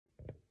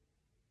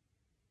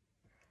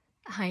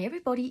Hi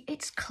everybody,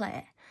 it's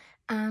Claire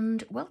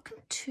and welcome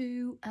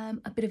to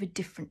a bit of a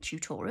different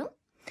tutorial.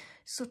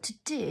 So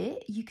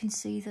today you can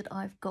see that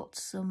I've got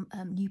some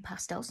new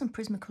pastels, some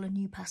Prismacolor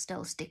new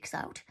pastel sticks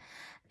out,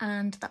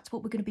 and that's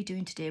what we're going to be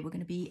doing today. We're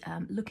going to be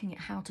looking at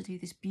how to do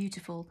this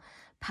beautiful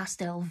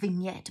pastel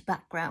vignette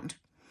background.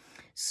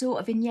 So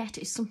a vignette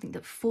is something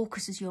that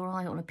focuses your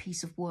eye on a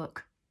piece of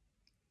work.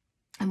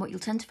 And what you'll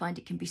tend to find,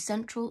 it can be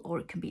central or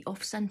it can be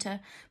off-centre,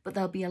 but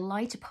there'll be a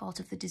lighter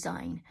part of the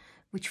design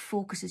which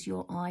focuses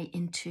your eye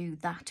into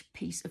that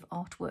piece of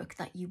artwork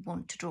that you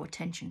want to draw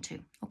attention to.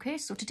 Okay,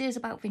 so today is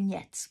about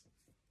vignettes.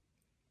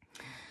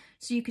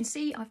 So you can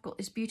see I've got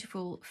this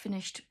beautiful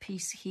finished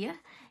piece here.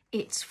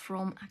 It's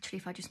from, actually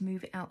if I just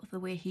move it out of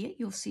the way here,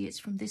 you'll see it's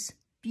from this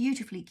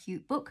beautifully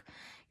cute book.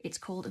 It's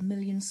called A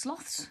Million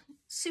Sloths,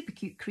 Super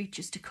Cute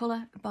Creatures to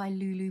Colour by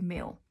Lulu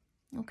Mill.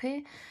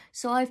 Okay,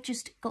 so I've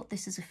just got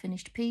this as a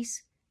finished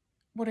piece.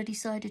 What I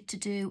decided to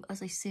do,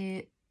 as I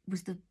say,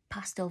 was the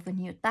pastel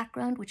vignette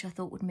background, which I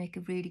thought would make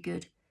a really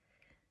good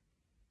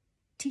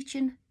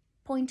teaching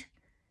point.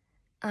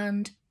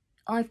 And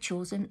I've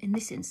chosen, in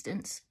this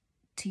instance,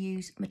 to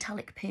use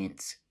metallic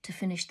paints to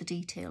finish the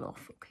detail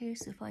off. Okay,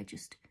 so if I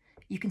just,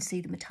 you can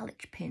see the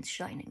metallic paints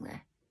shining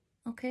there.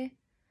 Okay,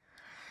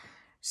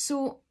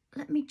 so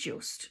let me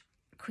just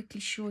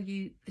quickly show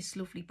you this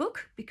lovely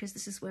book, because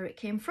this is where it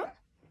came from.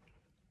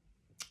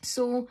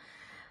 So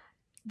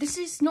this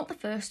is not the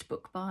first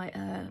book by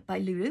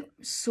Lulu.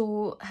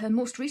 So her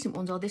most recent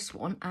ones are this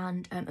one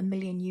and A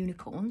Million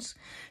Unicorns.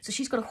 So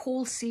she's got a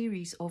whole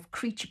series of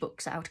creature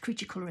books out,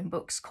 creature colouring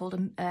books called,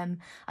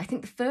 I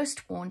think the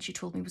first one she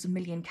told me was A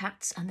Million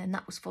Cats, and then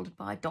that was followed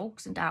by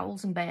dogs and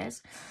owls and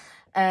bears.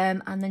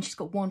 And then she's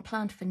got one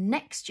planned for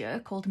next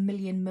year called A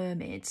Million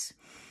Mermaids.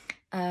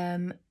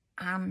 And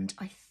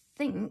I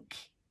think,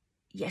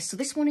 yes, so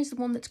this one is the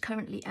one that's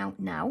currently out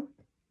now.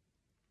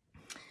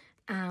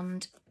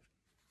 And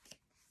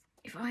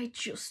if I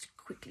just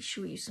quickly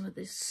show you some of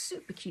the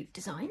super cute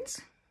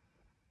designs,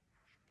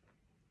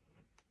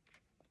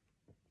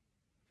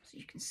 so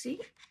you can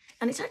see,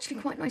 and it's actually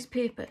quite nice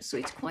paper, so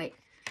it's quite,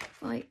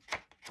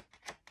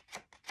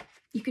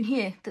 you can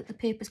hear that the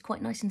paper is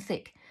quite nice and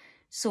thick.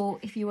 So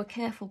if you were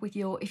careful with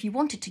your, if you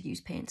wanted to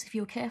use paints, if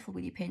you were careful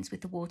with your paints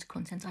with the water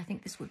content, I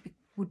think this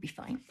would be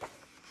fine.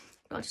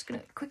 But I'm just going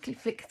to quickly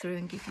flick through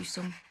and give you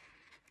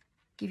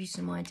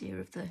some idea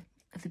of the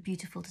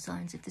beautiful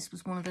designs. If this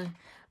was one of the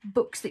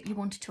books that you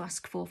wanted to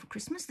ask for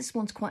Christmas, this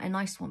one's quite a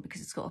nice one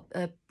because it's got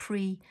a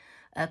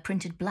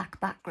printed black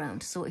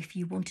background. So if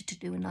you wanted to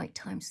do a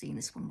nighttime scene,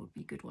 this one would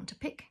be a good one to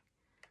pick.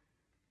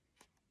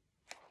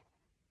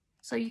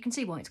 So you can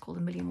see why it's called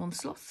A Million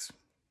Sloths.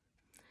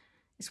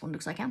 This one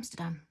looks like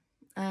Amsterdam.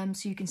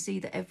 So you can see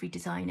that every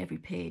design, every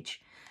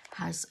page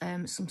has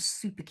some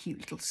super cute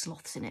little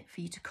sloths in it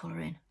for you to colour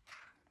in.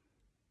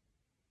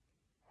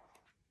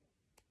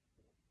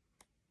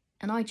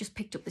 And I just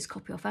picked up this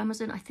copy off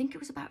Amazon. I think it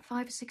was about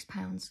 £5 or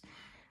 £6.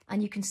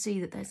 And you can see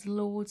that there's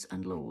loads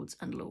and loads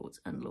and loads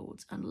and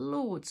loads and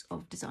loads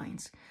of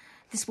designs.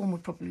 This one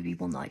would probably be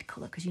one light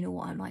colour, because you know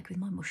what I'm like with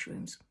my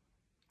mushrooms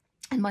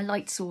and my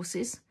light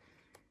sources.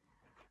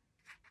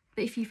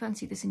 But if you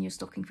fancy this in your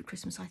stocking for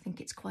Christmas, I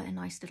think it's quite a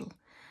nice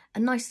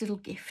little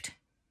gift.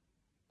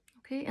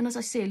 Okay, and as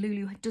I say,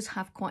 Lulu does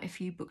have quite a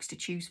few books to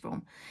choose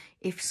from.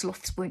 If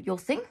sloths weren't your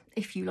thing,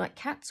 if you like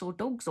cats or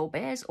dogs or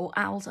bears or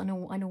owls, I know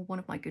one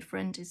of my good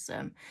friends is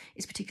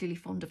particularly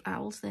fond of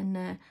owls,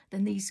 then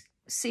these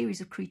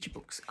series of creature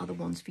books are the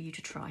ones for you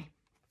to try.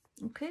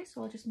 Okay,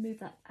 so I'll just move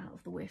that out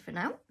of the way for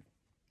now.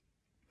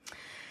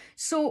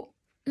 So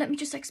let me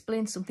just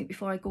explain something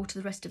before I go to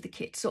the rest of the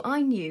kit. So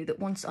I knew that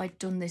once I'd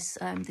done this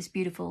this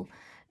beautiful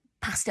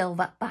pastel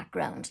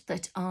background,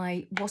 that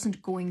I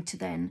wasn't going to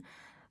then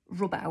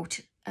rub out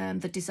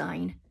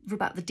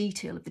the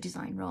detail of the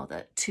design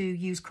rather, to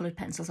use coloured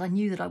pencils. I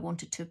knew that I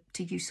wanted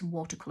to use some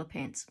watercolour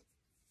paints.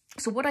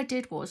 So what I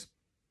did was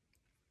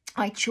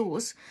I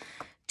chose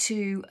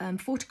to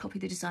photocopy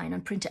the design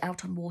and print it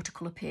out on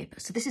watercolour paper.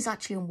 So this is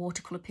actually on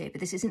watercolour paper.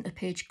 This isn't a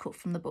page cut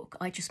from the book.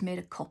 I just made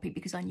a copy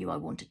because I knew I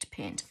wanted to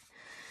paint.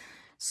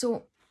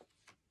 So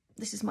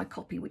this is my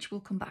copy, which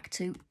we'll come back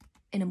to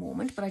in a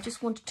moment, but I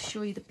just wanted to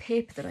show you the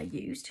paper that I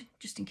used,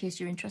 just in case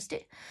you're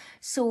interested.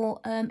 So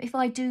if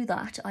I do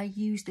that, I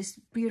use this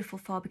beautiful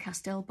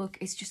Faber-Castell book.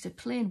 It's just a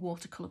plain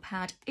watercolour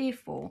pad,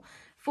 A4,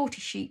 40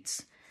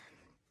 sheets,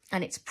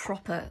 and it's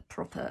proper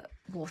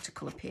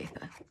watercolour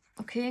paper.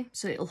 Okay,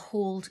 so it'll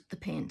hold the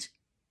paint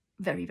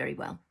very, very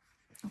well.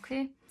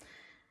 Okay,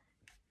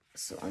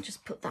 so I'll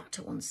just put that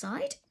to one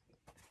side,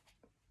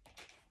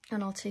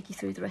 and I'll take you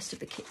through the rest of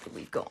the kit that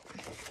we've got.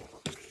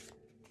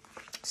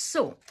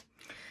 So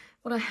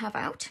what I have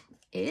out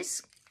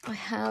is I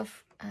have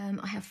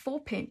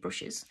 4 paint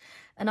brushes,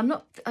 and I'm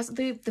not, as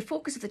the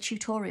focus of the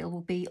tutorial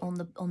will be on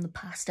the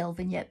pastel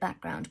vignette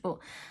background, but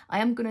I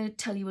am going to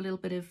tell you a little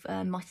bit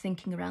of my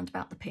thinking around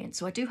about the paint.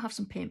 So I do have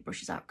some paint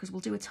brushes out because we'll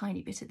do a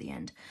tiny bit at the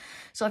end.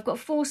 So I've got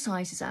 4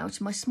 sizes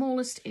out. My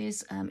smallest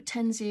is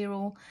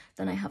 10-0,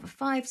 then I have a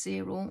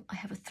 5-0, I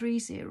have a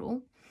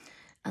 3-0,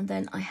 And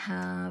then I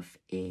have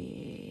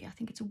I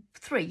think it's a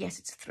 3. Yes,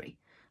 it's a 3.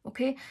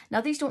 Okay,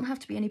 now these don't have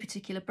to be any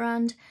particular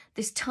brand.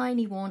 This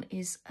tiny one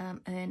is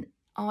an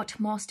Art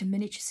Master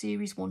Miniature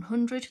Series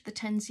 100, the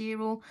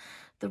 10-0.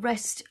 The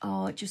rest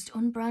are just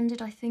unbranded,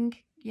 I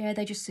think. Yeah,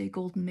 they just say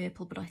golden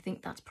maple, but I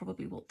think that's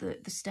probably what the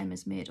stem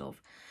is made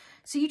of.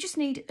 So you just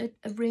need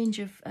a range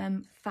of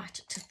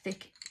fat to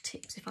thick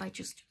tips. If I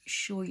just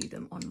show you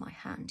them on my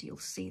hand, you'll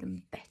see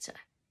them better,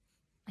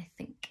 I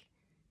think.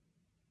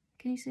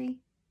 Can you see?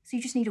 So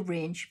you just need a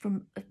range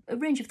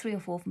of 3 or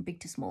 4 from big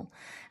to small.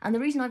 And the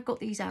reason I've got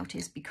these out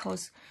is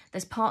because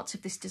there's parts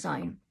of this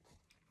design.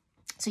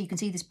 So you can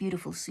see this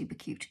beautiful, super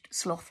cute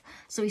sloth.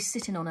 So he's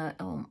sitting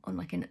on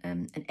like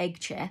an egg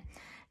chair,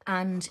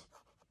 and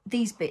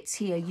these bits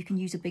here you can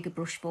use a bigger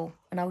brush for,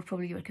 and I would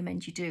probably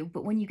recommend you do.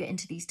 But when you get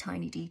into these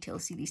tiny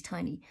details, see these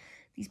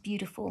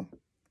beautiful,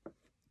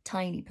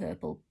 tiny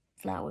purple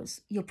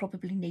flowers, you'll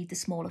probably need the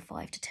smaller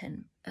 5 to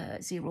 10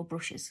 0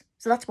 brushes.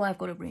 So that's why I've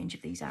got a range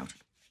of these out.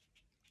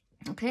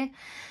 Okay,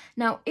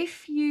 now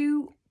if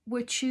you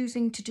were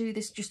choosing to do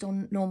this just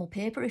on normal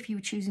paper, if you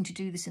were choosing to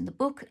do this in the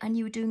book and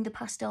you were doing the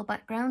pastel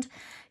background,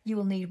 you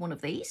will need one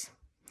of these.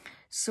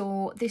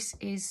 So this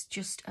is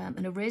just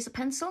an eraser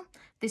pencil.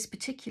 This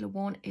particular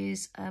one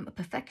is a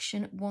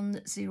Perfection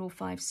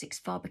 1056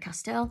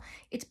 Faber-Castell.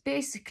 It's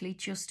basically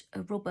just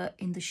a rubber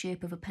in the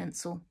shape of a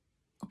pencil,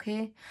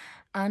 okay?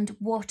 And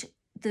what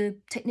the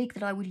technique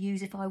that I would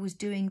use if I was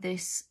doing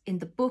this in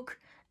the book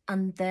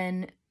and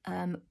then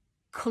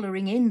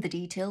colouring in the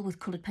detail with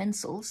coloured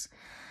pencils,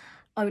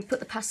 I would put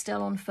the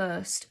pastel on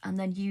first and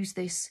then use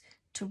this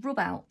to rub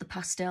out the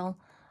pastel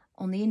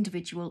on the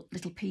individual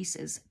little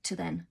pieces to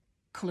then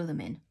colour them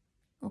in.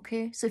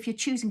 Okay, so if you're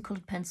choosing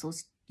coloured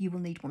pencils, you will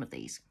need one of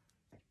these.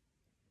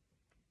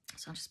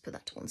 So I'll just put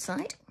that to one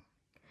side.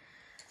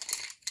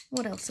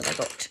 What else have I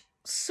got?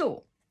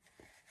 So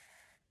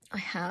I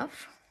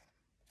have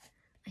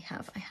a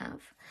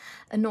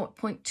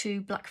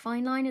 0.2 black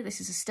fine liner.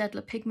 This is a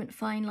Staedtler pigment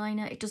fine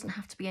liner. It doesn't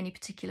have to be any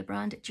particular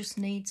brand. It just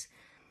needs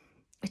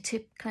a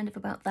tip kind of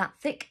about that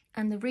thick.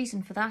 And the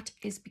reason for that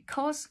is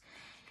because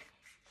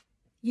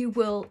you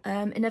will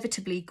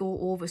inevitably go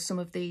over some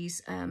of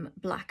these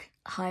black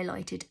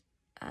highlighted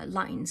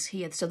lines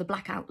here. So the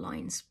black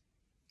outlines,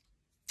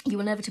 you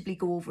will inevitably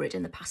go over it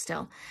in the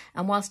pastel.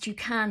 And whilst you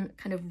can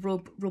kind of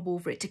rub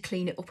over it to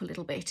clean it up a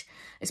little bit,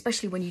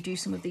 especially when you do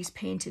some of these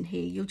painting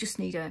here, you'll just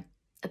need a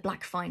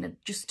black finer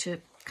just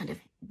to kind of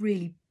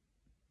really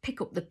pick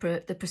up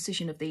the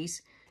precision of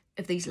these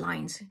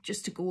lines,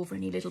 just to go over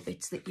any little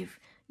bits that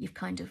you've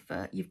kind of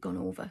you've gone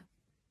over.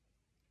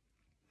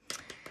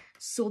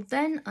 So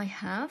then I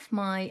have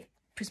my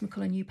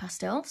Prismacolor New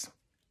Pastels.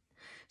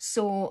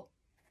 So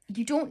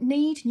you don't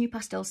need new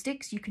pastel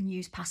sticks. You can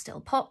use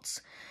pastel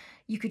pots.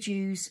 You could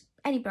use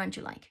any brand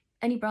you like,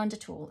 any brand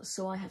at all.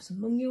 So I have some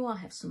Mungyo, I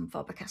have some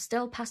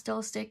Faber-Castell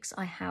pastel sticks,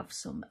 I have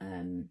some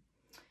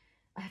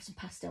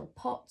pastel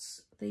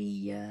pots.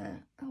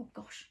 Oh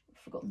gosh, I've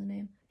forgotten the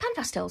name. Pan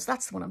pastels,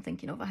 that's the one I'm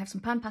thinking of. I have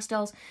some pan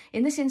pastels.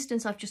 In this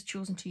instance, I've just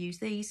chosen to use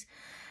these.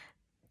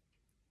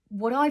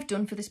 What I've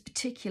done for this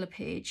particular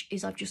page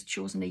is I've just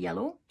chosen a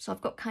yellow. So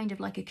I've got kind of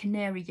like a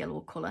canary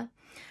yellow colour.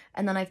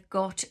 And then I've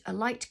got a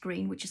light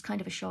green, which is kind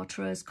of a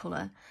chartreuse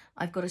colour.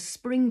 I've got a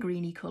spring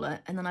greeny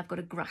colour, and then I've got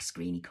a grass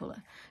greeny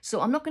colour.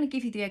 So I'm not going to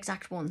give you the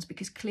exact ones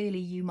because clearly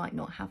you might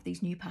not have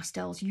these new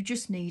pastels. You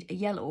just need a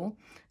yellow,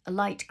 a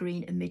light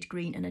green, a mid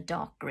green, and a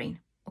dark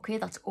green. Okay,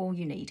 that's all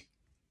you need.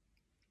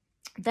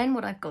 Then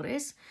what I've got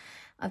is,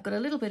 I've got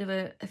a little bit of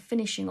a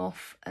finishing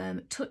off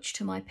touch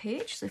to my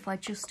page. So if I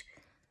just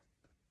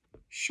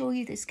show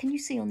you this, can you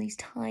see on these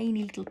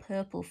tiny little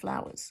purple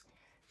flowers?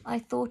 I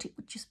thought it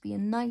would just be a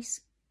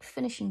nice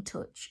finishing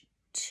touch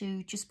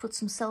to just put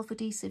some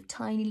self-adhesive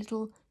tiny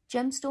little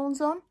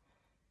gemstones on.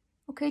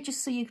 Okay,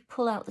 just so you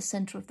pull out the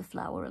centre of the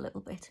flower a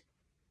little bit.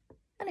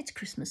 And it's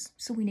Christmas,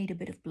 so we need a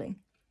bit of bling.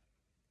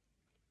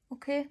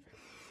 Okay,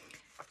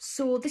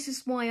 so this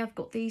is why I've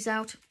got these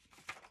out,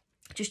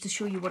 just to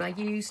show you what I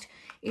used.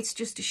 It's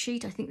just a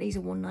sheet. I think these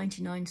are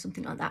 $1.99,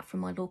 something like that, from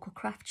my local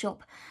craft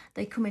shop.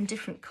 They come in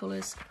different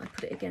colours. I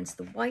put it against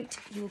the white,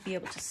 you will be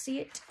able to see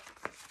it.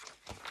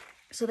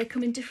 So they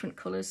come in different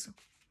colours.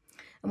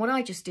 And what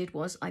I just did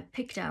was I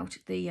picked out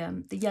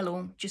the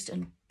yellow just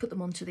and put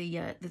them onto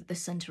the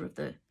centre of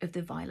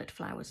the violet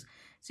flowers.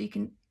 So you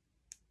can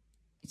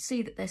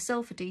see that they're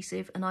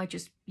self-adhesive, and I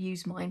just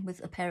use mine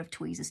with a pair of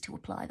tweezers to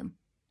apply them.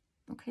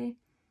 Okay.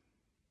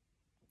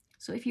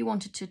 So if you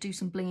wanted to do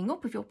some blinging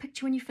up of your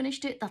picture when you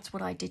finished it, that's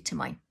what I did to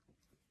mine.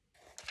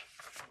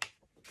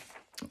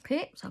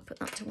 Okay, so I'll put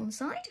that to one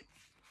side.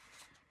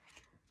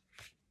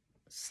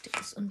 Stick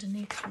this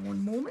underneath for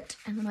one moment,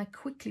 and then I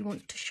quickly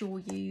want to show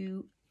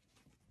you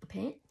the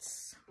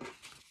paints.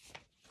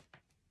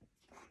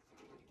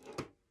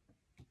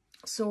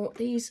 So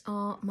these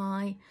are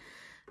my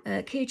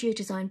KJ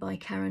Design by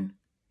Karen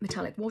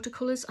metallic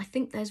watercolours. I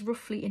think there's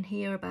roughly in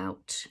here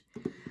about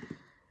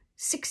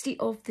 60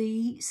 of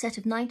the set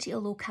of 90,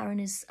 although Karen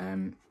is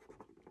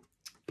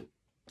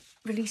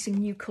releasing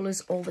new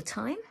colours all the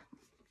time.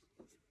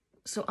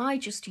 So I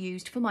just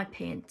used, for my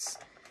paints,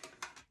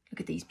 look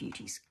at these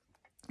beauties.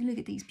 Look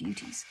at these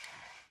beauties.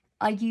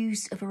 I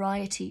used a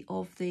variety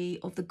of the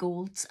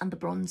golds and the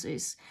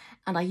bronzes,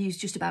 and I used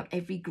just about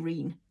every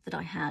green that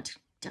I had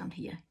down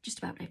here, just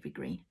about every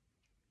green,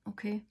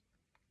 okay?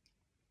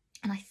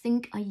 And I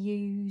think I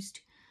used,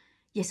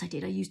 yes I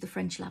did, I used the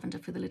French lavender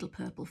for the little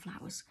purple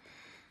flowers.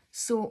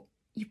 So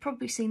you've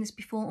probably seen this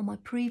before on my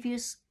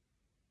previous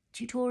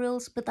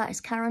tutorials, but that is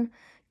Karen.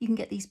 You can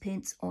get these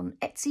paints on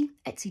Etsy,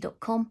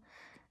 etsy.com,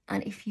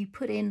 and if you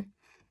put in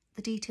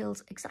the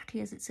details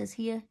exactly as it says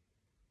here,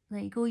 there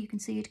you go, you can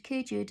see it,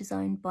 KJ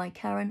designed by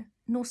Karen,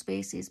 no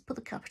spaces, put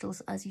the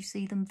capitals as you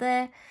see them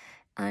there,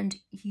 and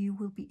you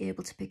will be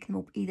able to pick them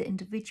up either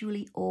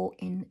individually or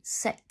in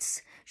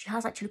sets. She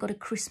has actually got a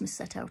Christmas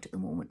set out at the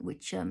moment,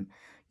 which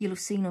you'll have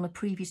seen on a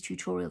previous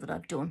tutorial that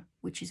I've done,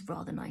 which is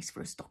rather nice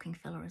for a stocking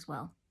filler as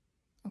well.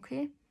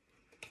 Okay,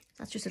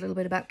 that's just a little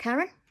bit about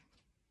Karen.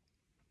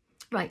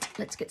 Right,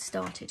 let's get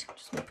started.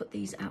 Just going to put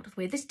these out of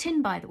the way. This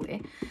tin, by the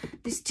way,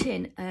 this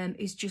tin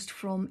is just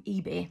from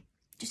eBay.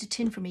 Just a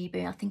tin from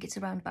eBay. I think it's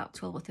around about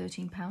 12 or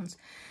 13 pounds.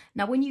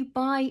 Now, when you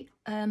buy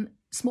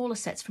smaller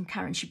sets from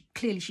Karen,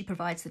 she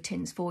provides the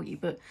tins for you.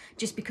 But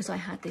just because I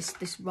had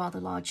this rather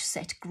large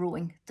set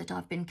growing that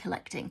I've been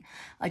collecting,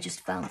 I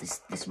just found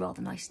this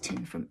rather nice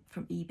tin from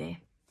eBay.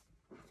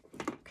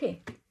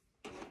 Okay,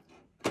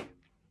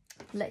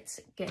 let's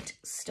get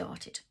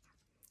started.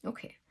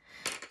 Okay,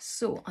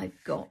 so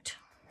I've got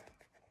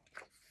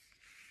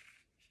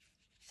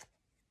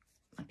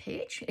my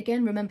page.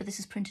 Again, remember this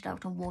is printed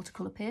out on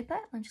watercolour paper.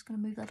 I'm just going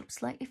to move that up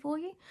slightly for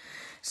you.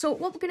 So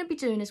what we're going to be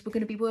doing is we're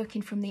going to be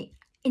working from the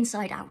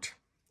inside out.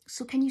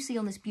 So can you see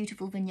on this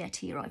beautiful vignette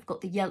here, I've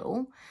got the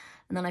yellow,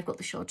 and then I've got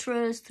the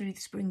chartreuse through the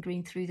spring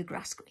green, through the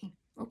grass green.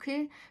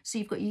 Okay, so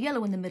you've got your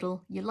yellow in the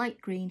middle, your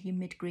light green, your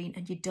mid green,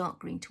 and your dark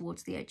green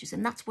towards the edges.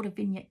 And that's what a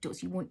vignette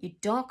does. You want your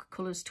dark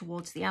colours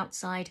towards the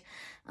outside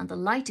and the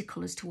lighter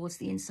colours towards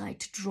the inside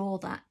to draw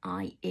that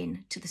eye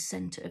in to the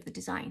centre of the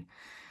design.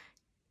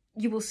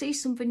 You will see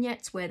some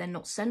vignettes where they're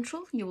not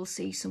central. You will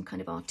see some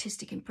kind of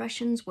artistic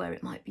impressions where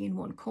it might be in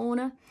one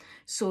corner.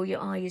 So your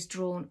eye is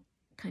drawn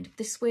kind of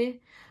this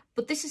way.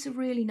 But this is a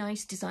really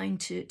nice design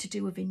to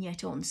do a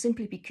vignette on,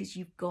 simply because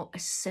you've got a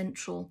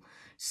central,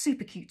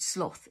 super cute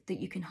sloth that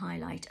you can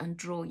highlight and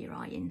draw your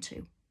eye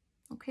into.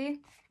 Okay?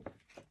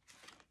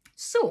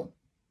 So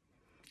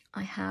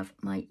I have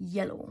my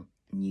yellow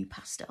new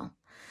pastel.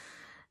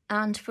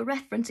 And for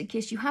reference, in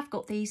case you have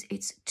got these,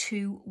 it's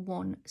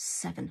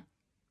 217.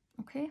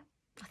 Okay,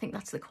 I think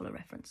that's the colour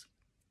reference.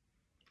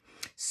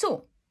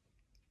 So,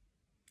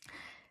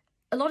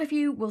 a lot of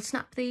you will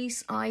snap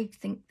these. I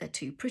think they're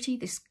too pretty.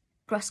 This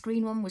grass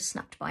green one was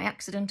snapped by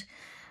accident.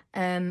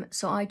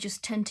 So I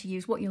just tend to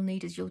use, what you'll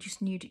need is you'll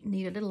just need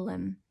a little,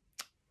 can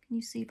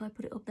you see if I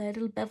put it up there, a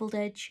little beveled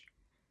edge,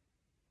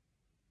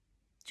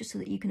 just so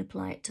that you can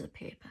apply it to the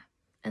paper.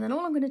 And then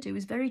all I'm going to do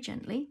is very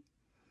gently,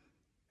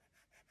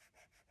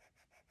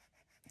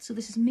 so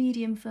this is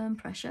medium firm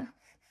pressure.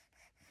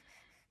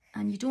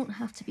 And you don't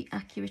have to be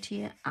accurate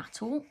here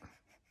at all.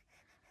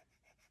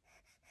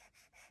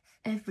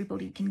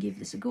 Everybody can give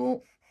this a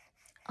go.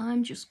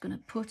 I'm just going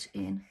to put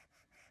in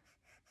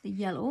the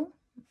yellow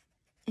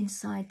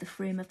inside the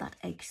frame of that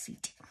egg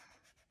seat.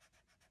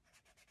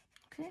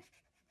 Okay.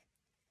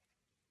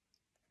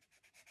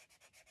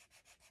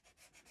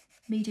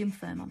 Medium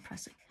firm I'm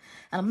pressing.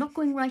 And I'm not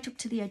going right up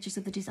to the edges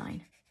of the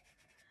design.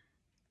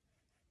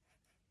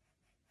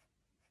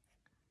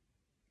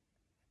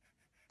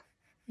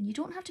 And you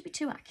don't have to be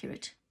too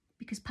accurate,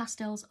 because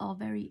pastels are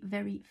very,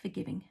 very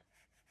forgiving.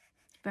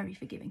 Very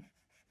forgiving.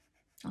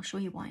 I'll show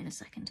you why in a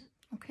second.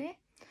 Okay.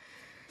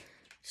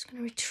 Just going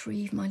to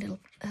retrieve my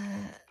little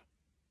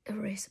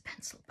eraser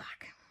pencil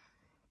back.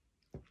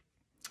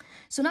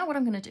 So now what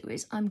I'm going to do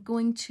is I'm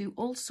going to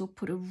also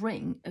put a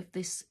ring of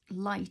this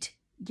light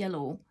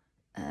yellow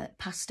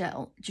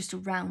pastel just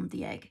around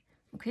the egg.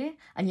 Okay.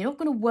 And you're not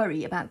going to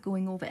worry about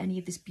going over any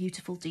of this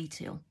beautiful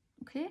detail.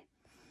 Okay.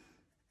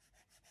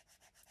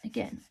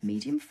 Again,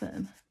 medium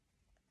firm.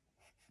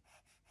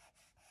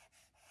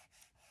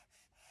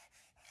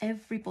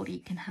 Everybody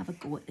can have a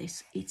go at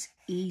this. It's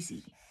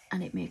easy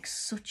and it makes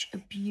such a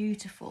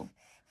beautiful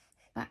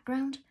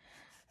background.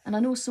 And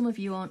I know some of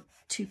you aren't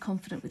too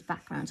confident with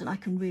backgrounds, and I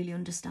can really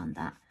understand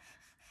that.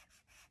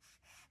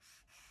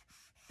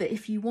 But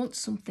if you want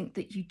something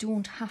that you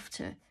don't have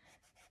to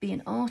be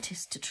an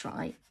artist to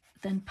try,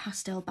 then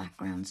pastel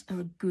backgrounds are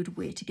a good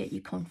way to get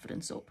your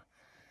confidence up.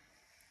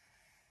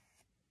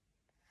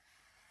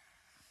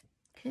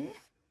 Okay,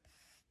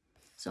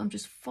 so I'm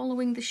just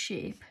following the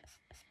shape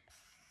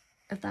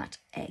of that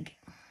egg.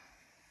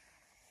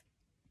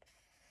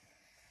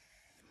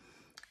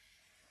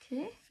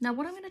 Okay, now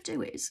what I'm going to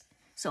do is,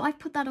 so I've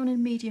put that on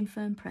in medium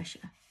firm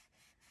pressure.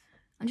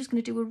 I'm just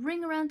going to do a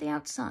ring around the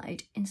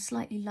outside in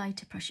slightly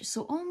lighter pressure.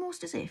 So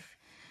almost as if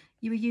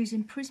you were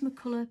using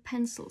Prismacolor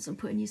pencils and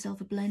putting yourself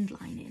a blend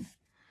line in.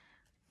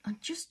 And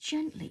just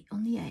gently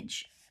on the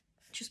edge,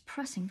 just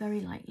pressing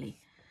very lightly.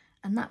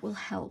 And that will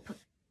help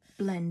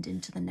blend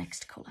into the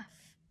next colour.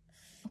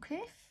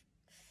 Okay?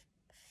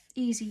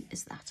 Easy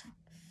as that.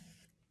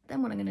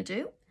 Then what I'm going to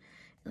do,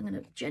 I'm going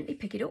to gently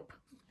pick it up.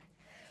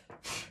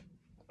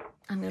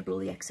 I'm going to blow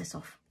the excess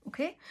off.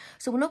 Okay,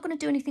 so we're not going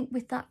to do anything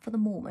with that for the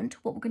moment.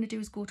 What we're going to do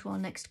is go to our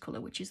next colour,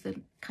 which is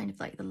the kind of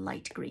like the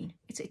light green.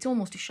 It's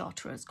almost a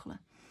chartreuse colour.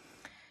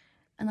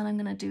 And then I'm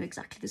going to do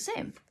exactly the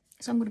same.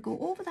 So I'm going to go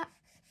over that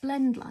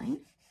blend line,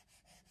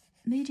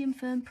 medium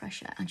firm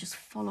pressure, and just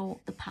follow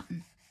the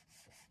pattern.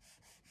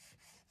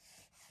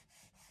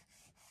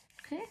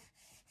 Okay,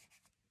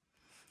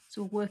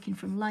 so we're working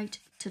from light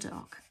to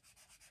dark.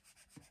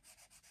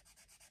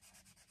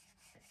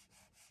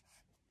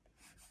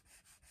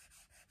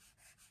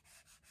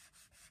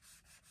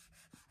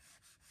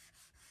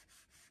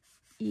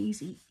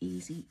 Easy,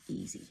 easy,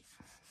 easy.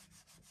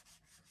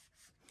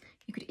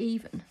 You could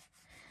even,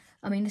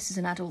 I mean, this is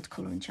an adult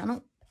colouring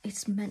channel.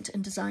 It's meant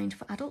and designed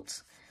for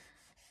adults.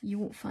 You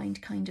won't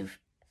find kind of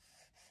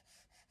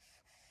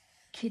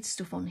kids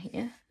stuff on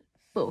here,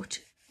 but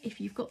if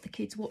you've got the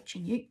kids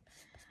watching you,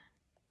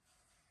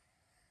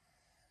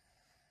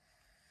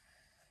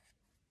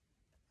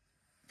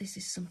 this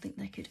is something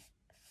they could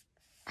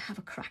have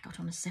a crack at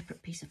on a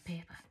separate piece of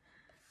paper.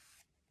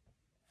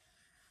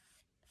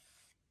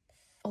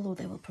 Although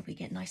they will probably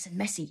get nice and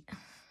messy.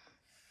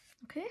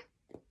 Okay,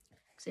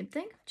 same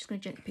thing. Just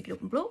going to gently pick it up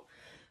and blow.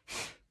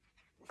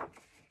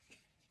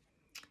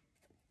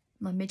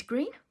 My mid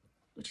green,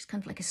 which is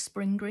kind of like a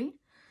spring green.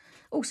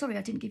 Oh, sorry,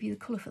 I didn't give you the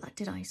colour for that,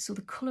 did I? So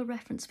the colour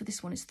reference for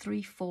this one is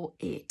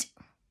 348.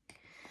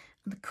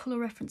 And the colour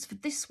reference for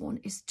this one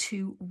is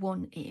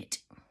 218.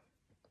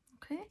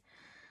 Okay.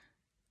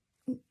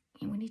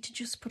 And we need to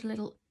just put a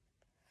little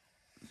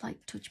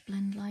light touch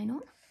blend line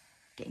on.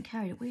 Getting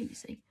carried away, you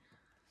see.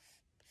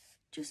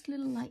 Just a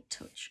little light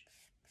touch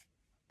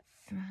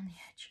around the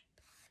edge.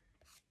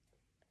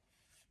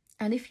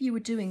 And if you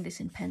were doing this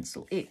in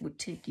pencil, it would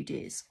take you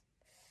days.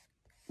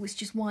 Which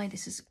is why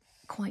this is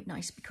quite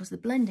nice, because the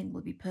blending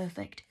will be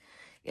perfect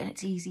and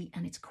it's easy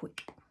and it's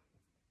quick.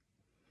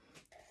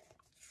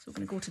 So we're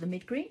going to go to the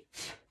mid green,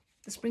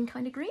 the spring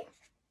kind of green.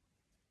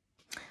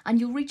 And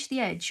you'll reach the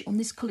edge, on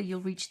this colour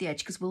you'll reach the edge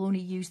because we'll only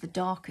use the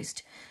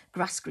darkest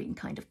grass green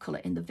kind of colour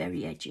in the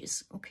very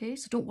edges. Okay,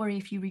 so don't worry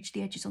if you reach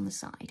the edges on the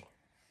side.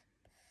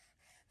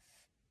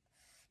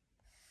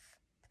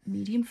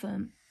 Medium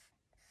firm.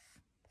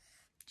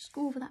 Just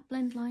go over that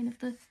blend line of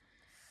the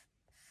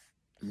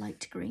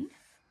light green.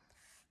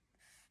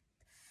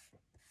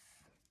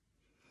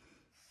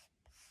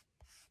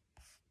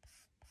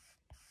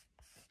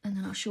 And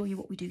then I'll show you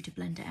what we do to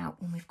blend it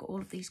out when we've got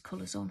all of these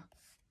colours on.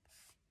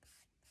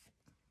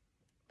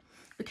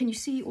 But can you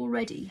see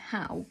already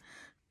how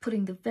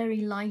putting the very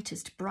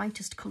lightest,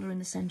 brightest colour in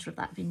the centre of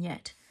that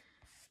vignette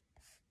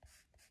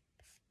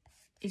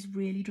is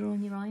really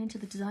drawing your eye into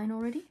the design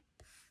already?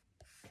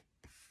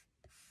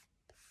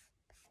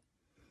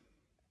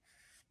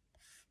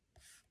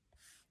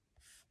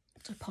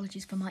 So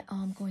apologies for my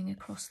arm going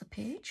across the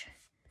page.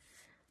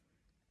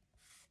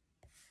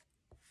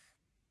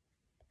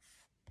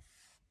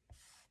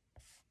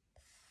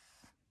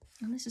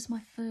 And this is my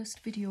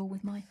first video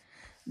with my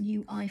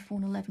new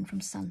iPhone 11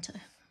 from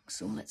Santa.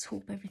 So let's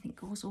hope everything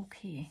goes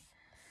okay.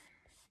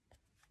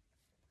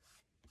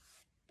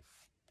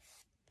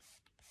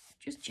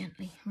 Just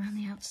gently around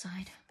the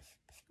outside.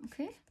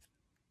 Okay.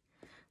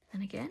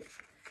 Then again.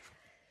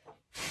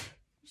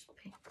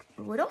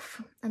 Blow it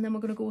off, and then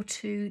we're going to go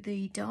to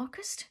the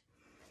darkest,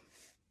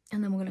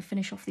 and then we're going to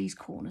finish off these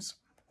corners.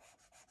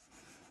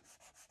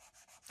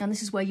 And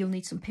this is where you'll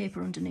need some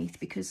paper underneath,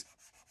 because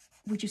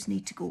we just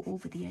need to go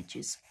over the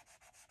edges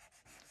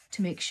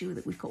to make sure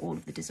that we've got all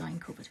of the design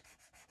covered.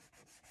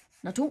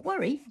 Now don't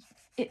worry,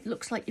 it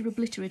looks like you're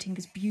obliterating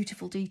this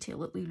beautiful detail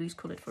that Lulu's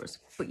coloured for us,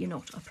 but you're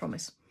not, I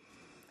promise.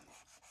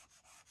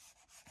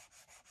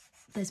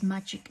 There's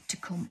magic to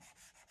come.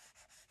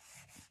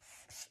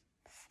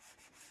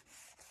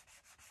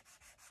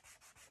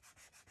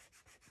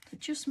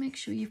 Just make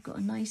sure you've got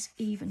a nice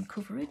even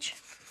coverage.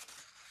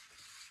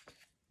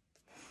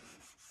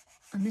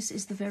 And this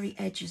is the very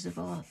edges of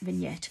our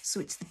vignette, so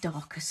it's the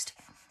darkest.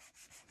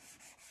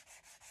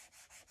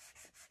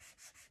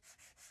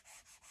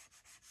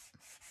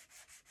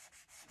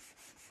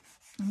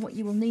 And what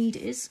you will need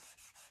is,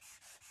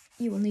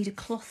 you will need a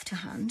cloth to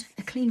hand,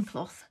 a clean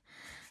cloth,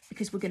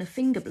 because we're going to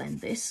finger blend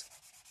this.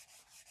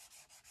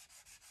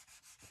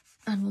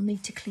 And we'll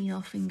need to clean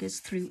our fingers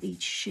through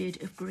each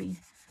shade of green.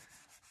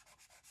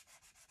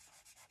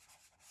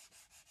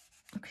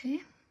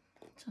 Okay,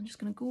 so I'm just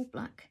going to go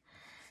black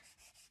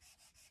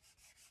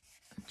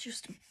and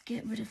just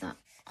get rid of that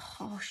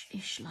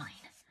harsh-ish line,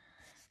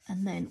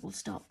 and then we'll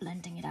start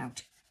blending it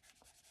out.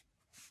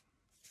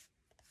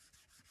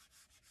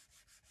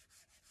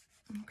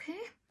 Okay.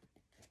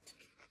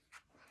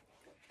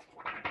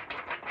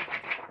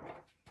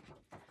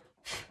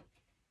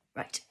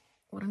 Right,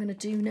 what I'm going to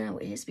do now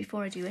is,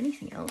 before I do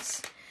anything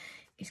else,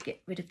 is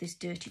get rid of this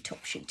dirty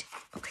top sheet.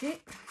 Okay.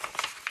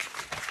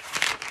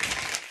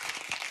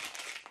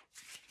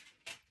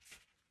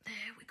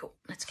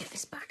 Let's get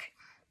this back.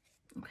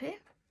 Okay,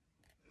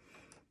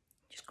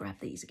 just grab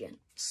these again.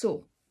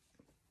 So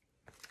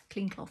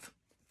clean cloth.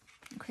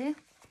 Okay, lift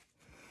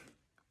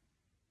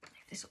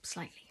this up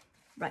slightly.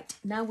 Right,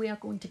 now we are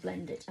going to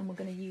blend it, and we're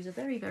going to use a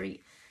very,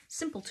 very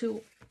simple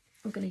tool.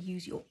 We're going to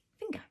use your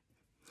finger.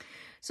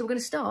 So we're going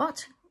to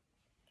start,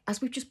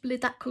 as we've just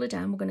blended that colour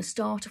down, we're going to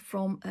start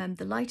from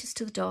the lightest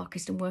to the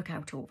darkest and work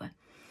out over.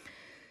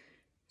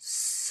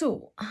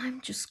 So I'm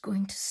just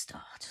going to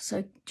start.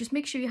 So just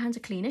make sure your hands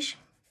are cleanish.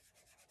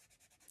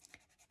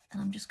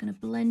 And I'm just going to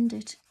blend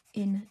it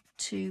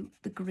into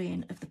the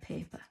grain of the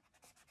paper.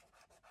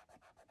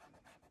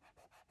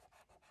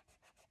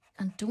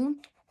 And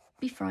don't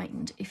be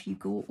frightened if you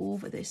go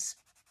over this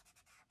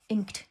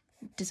inked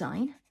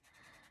design.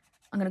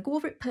 I'm going to go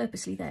over it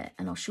purposely there,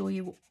 and I'll show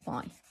you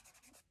why.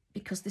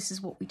 Because this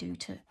is what we do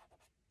to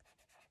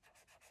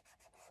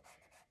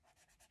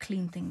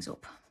clean things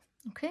up.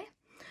 Okay?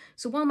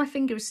 So while my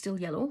finger is still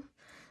yellow,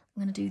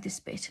 I'm going to do this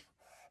bit.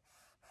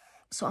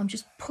 So I'm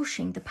just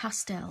pushing the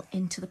pastel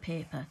into the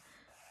paper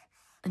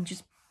and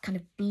just kind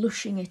of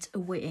blushing it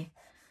away.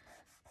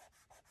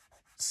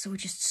 So we're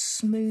just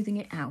smoothing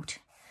it out.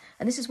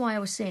 And this is why I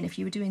was saying, if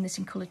you were doing this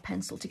in coloured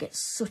pencil, to get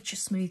such a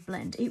smooth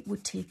blend, it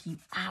would take you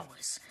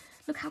hours.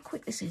 Look how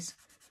quick this is.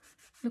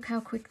 Look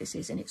how quick this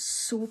is, and it's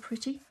so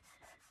pretty.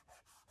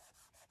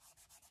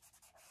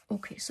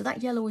 Okay, so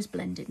that yellow is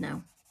blended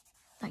now.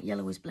 That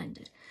yellow is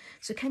blended.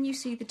 So can you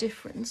see the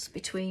difference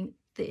between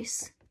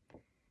this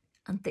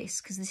and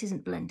this? Because this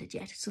isn't blended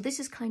yet. So this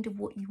is kind of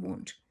what you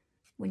want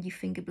when you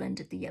finger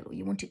blended the yellow.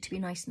 You want it to be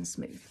nice and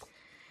smooth.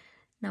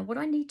 Now what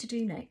I need to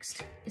do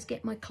next is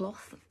get my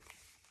cloth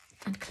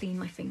and clean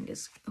my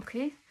fingers,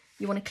 okay?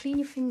 You want to clean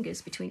your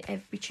fingers between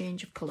every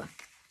change of colour.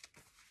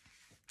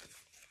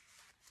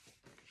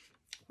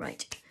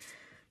 Right.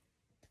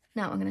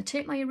 Now I'm going to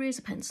take my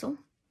eraser pencil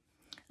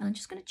and I'm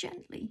just going to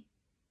gently,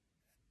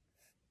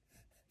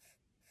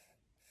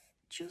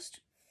 just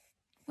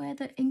where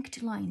the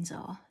inked lines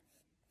are,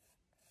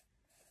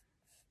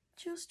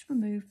 just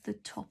remove the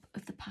top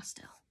of the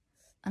pastel.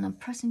 And I'm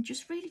pressing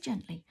just really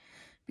gently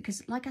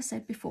because, like I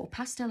said before,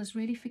 pastel is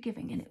really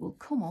forgiving and it will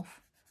come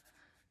off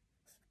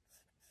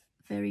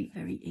very,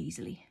 very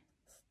easily.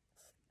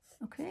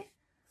 Okay?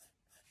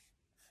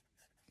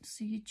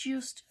 So you're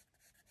just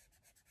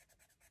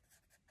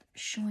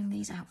showing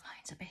these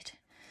outlines a bit.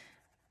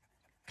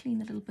 Clean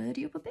the little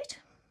birdie up a bit.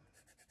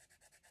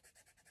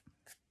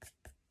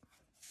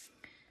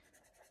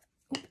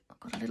 Oh, I've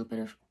got a little bit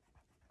of...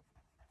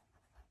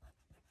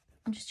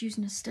 I'm just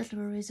using a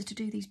Staedtler eraser to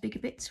do these bigger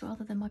bits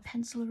rather than my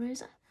pencil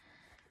eraser.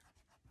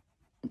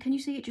 And can you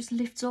see it just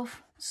lifts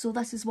off? So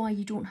this is why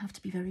you don't have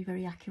to be very,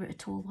 very accurate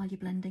at all while you're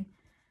blending.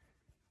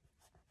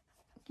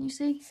 Can you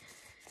see?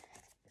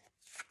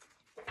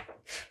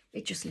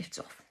 It just lifts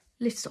off.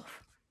 Lifts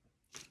off.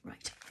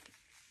 Right.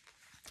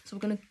 So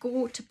we're going to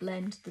go to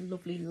blend the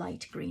lovely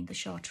light green, the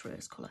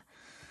chartreuse colour.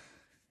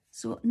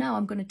 So now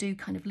I'm going to do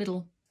kind of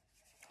little,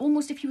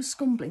 almost if you were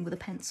scumbling with a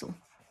pencil.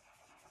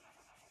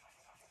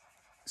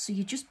 So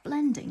you're just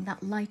blending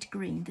that light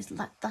green,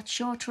 that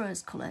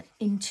chartreuse colour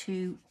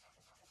into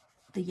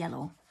the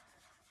yellow.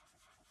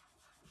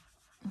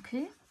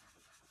 Okay?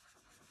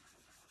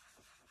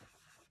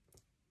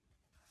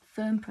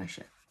 Firm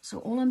pressure. So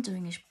all I'm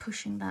doing is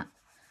pushing that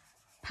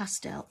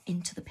pastel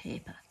into the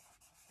paper.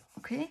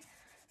 Okay?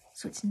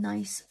 So it's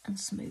nice and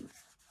smooth.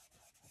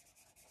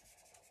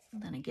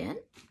 And then again,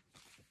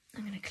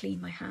 I'm going to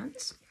clean my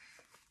hands.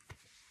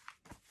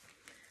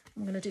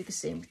 I'm going to do the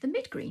same with the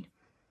mid green.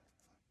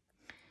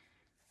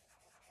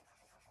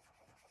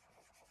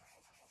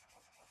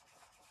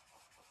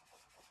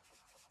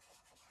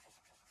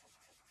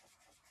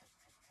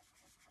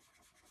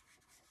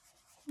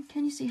 And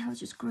can you see how it's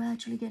just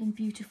gradually getting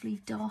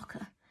beautifully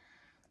darker?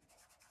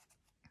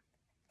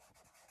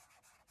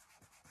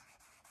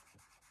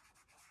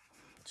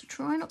 So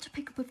try not to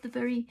pick up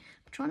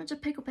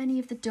any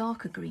of the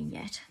darker green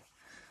yet,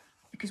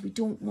 because we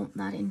don't want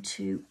that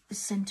into the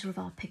centre of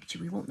our picture.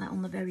 We want that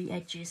on the very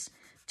edges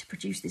to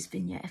produce this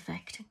vignette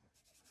effect.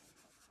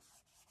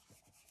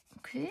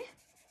 Okay,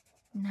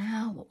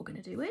 now what we're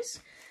going to do is,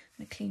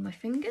 I'm going to clean my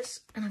fingers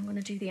and I'm going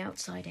to do the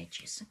outside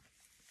edges.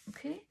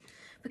 Okay,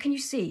 but can you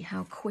see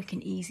how quick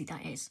and easy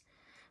that is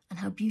and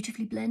how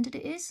beautifully blended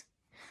it is?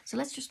 So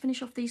let's just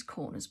finish off these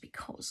corners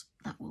because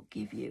that will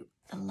give you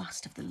the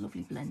last of the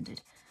lovely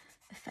blended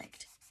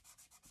effect.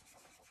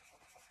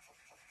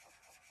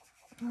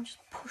 And I'm just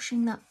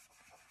pushing that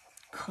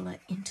colour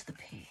into the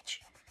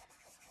page.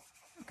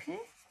 Okay.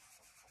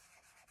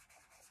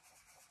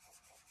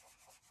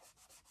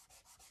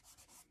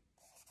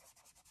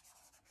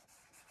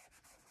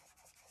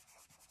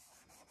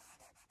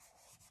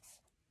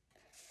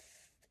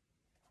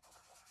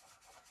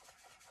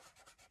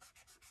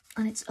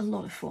 And it's a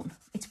lot of fun.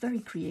 It's very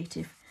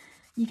creative.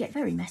 You get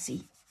very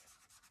messy,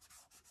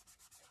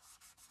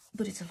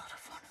 but it's a lot of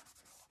fun.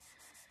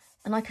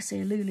 And like I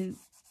say, Lulu,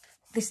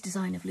 this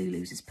design of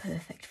Lulu's is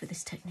perfect for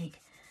this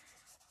technique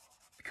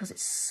because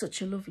it's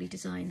such a lovely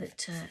design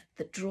that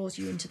that draws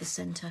you into the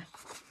centre.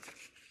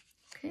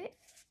 Okay.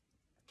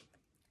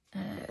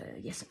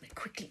 Yes, I'm going to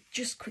quickly,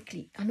 just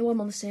quickly. I know I'm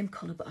on the same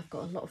colour, but I've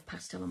got a lot of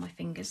pastel on my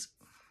fingers.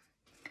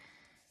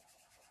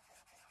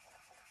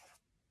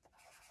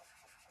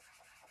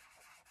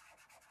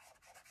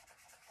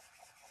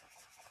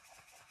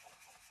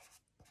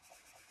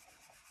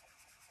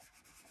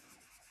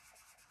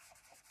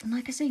 And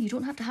like I say, you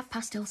don't have to have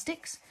pastel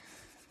sticks.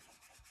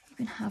 You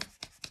can have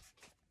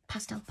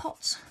pastel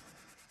pots.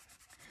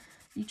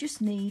 You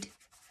just need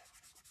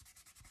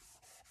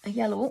a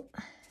yellow,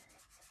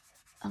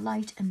 a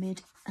light, a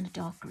mid and a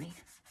dark green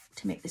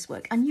to make this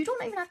work. And you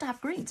don't even have to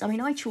have greens. I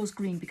mean, I chose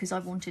green because I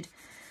wanted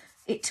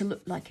it to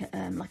look like a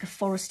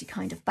foresty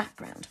kind of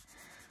background.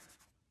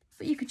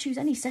 But you could choose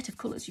any set of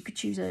colours. You could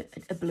choose a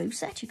blue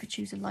set. You could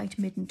choose a light,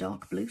 mid and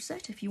dark blue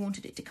set if you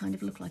wanted it to kind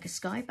of look like a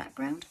sky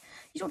background.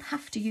 You don't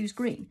have to use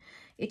green.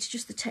 It's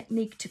just the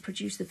technique to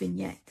produce the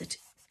vignette that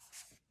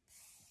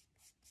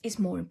is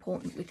more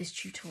important with this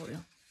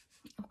tutorial.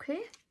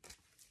 Okay,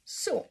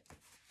 so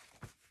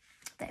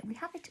there we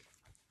have it.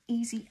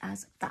 Easy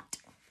as that.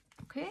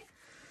 Okay,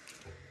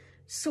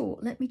 so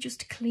let me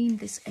just clean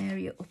this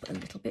area up a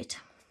little bit.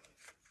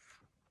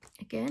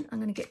 Again, I'm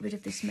going to get rid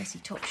of this messy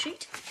top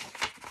sheet.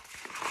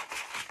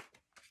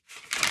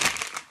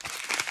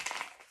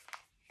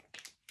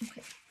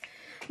 Okay,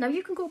 now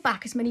you can go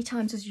back as many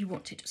times as you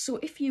wanted. So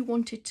if you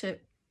wanted to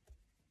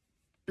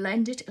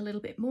blend it a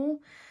little bit more,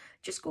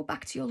 just go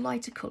back to your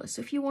lighter colour.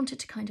 So if you wanted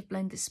to kind of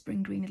blend this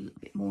spring green a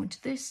little bit more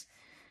into this,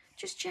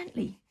 just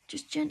gently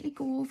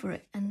go over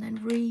it and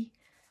then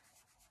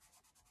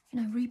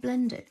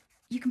re-blend it.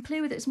 You can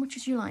play with it as much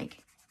as you like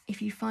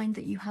if you find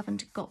that you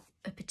haven't got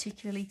a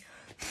particularly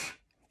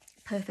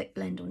perfect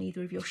blend on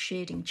either of your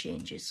shading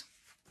changes.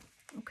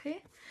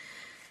 Okay.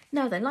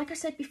 Now then, like I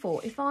said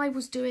before, if I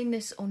was doing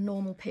this on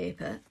normal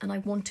paper and I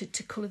wanted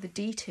to colour the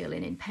detail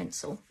in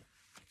pencil,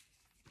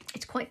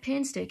 it's quite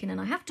painstaking, and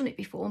I have done it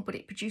before, but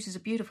it produces a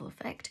beautiful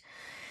effect.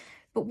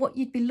 But what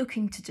you'd be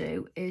looking to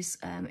do is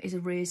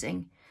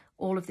erasing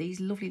all of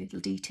these lovely little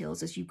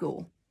details as you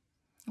go.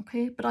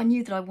 Okay, but I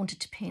knew that I wanted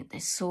to paint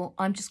this, so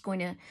I'm just going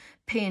to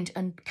paint,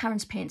 and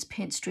Karen's paints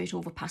paint straight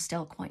over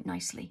pastel quite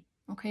nicely.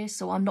 Okay,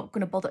 so I'm not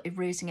going to bother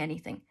erasing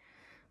anything.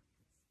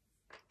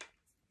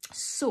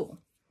 So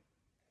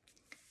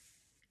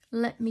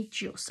let me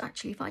just,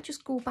 actually, if I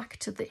just go back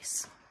to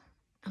this,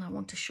 and I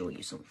want to show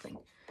you something.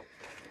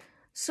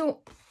 So,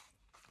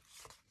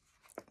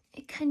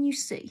 can you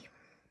see?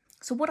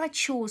 So what I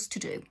chose to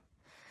do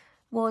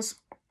was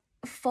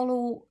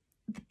follow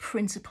the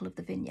principle of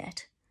the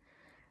vignette.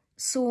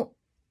 So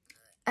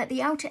at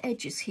the outer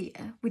edges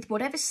here, with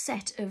whatever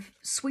suite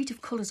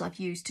of colours I've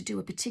used to do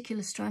a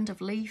particular strand of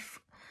leaf,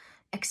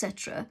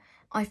 etc.,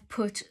 I've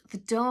put the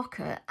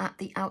darker at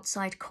the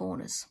outside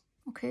corners.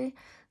 Okay,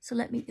 so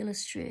let me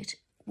illustrate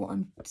what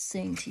I'm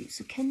saying to you.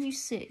 So can you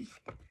see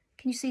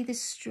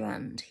this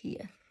strand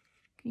here?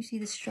 Can you see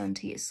this strand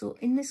here? So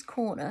in this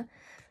corner,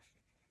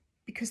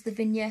 because the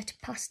vignette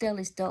pastel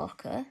is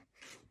darker,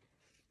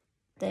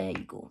 there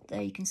you go,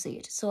 there you can see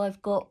it. So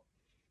I've got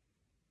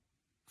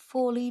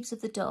 4 leaves of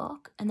the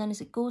dark, and then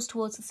as it goes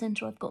towards the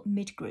centre, I've got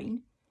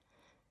mid-green.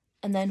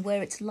 And then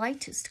where it's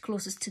lightest,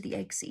 closest to the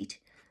exit,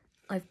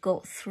 I've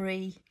got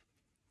 3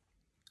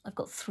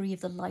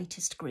 of the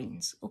lightest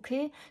greens.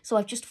 Okay, so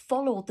I've just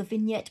followed the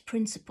vignette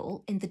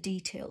principle in the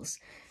details.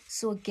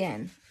 So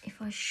again,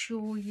 if I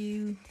show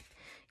you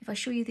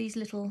these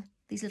little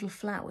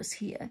flowers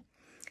here,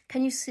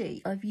 can you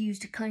see I've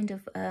used a kind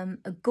of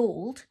a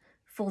gold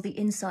for the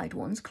inside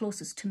ones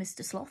closest to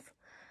Mr. Sloth.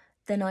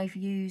 Then I've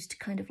used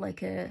kind of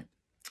like an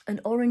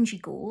orangey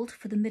gold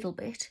for the middle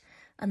bit,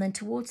 and then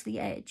towards the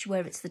edge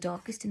where it's the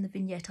darkest in the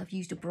vignette, I've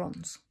used a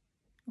bronze.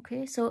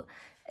 Okay, so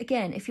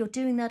again, if you're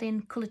doing that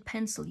in coloured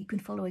pencil, you can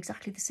follow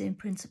exactly the same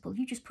principle.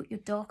 You just put your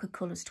darker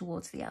colours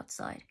towards the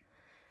outside,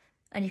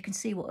 and you can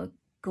see what a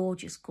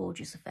gorgeous,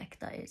 gorgeous effect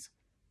that is.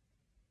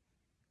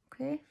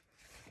 Okay,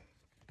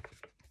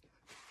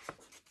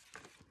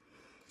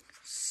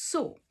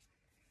 so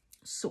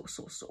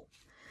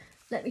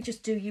let me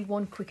just do you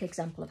one quick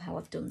example of how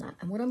I've done that.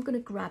 And what I'm going to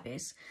grab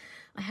is,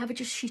 I have a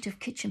just sheet of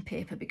kitchen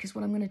paper, because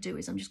what I'm going to do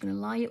is I'm just going to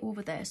lie it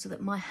over there so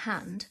that my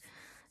hand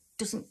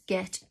doesn't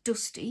get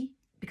dusty,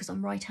 because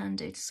I'm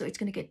right-handed, so it's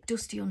going to get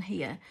dusty on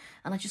here,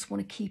 and I just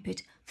want to keep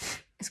it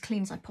as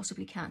clean as I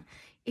possibly can.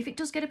 If it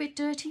does get a bit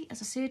dirty,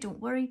 as I say, don't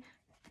worry,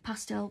 the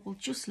pastel will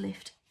just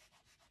lift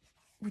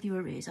with your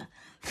eraser.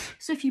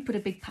 So if you put a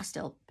big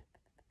pastel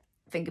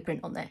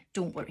fingerprint on there,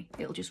 don't worry,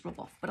 it'll just rub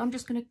off. But I'm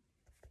just going to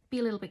be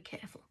a little bit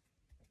careful.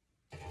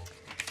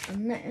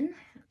 And then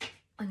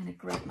I'm going to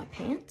grab my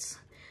paints.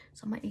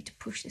 So I might need to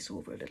push this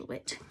over a little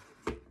bit.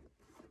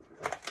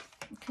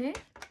 Okay.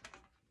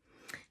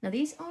 Now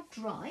these are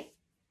dry.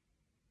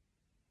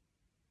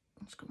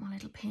 I've just got my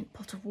little paint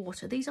pot of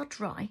water. These are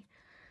dry.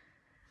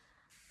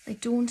 They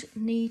don't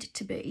need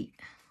to be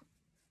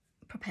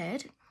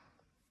prepared.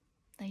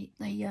 Just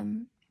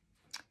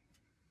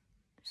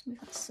move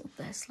that up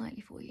there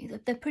slightly for you.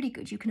 They're pretty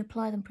good. You can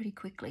apply them pretty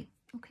quickly.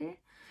 Okay.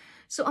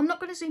 So I'm not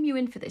going to zoom you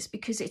in for this,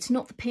 because it's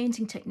not the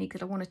painting technique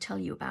that I want to tell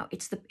you about.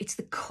 It's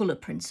the colour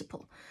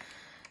principle.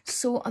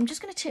 So I'm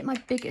just going to take my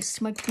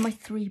biggest, my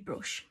 3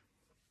 brush.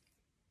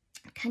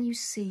 Can you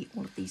see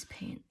all of these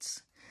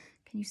paints?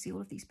 Can you see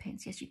all of these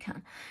paints? Yes, you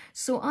can.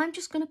 So I'm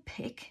just going to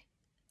pick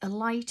a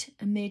light,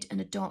 a mid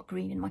and a dark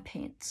green in my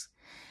paints.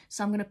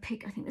 So I'm going to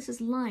pick, I think this is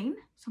lime.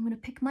 So I'm going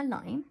to pick my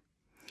lime.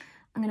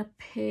 I'm going to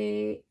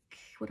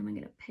what am I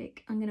going to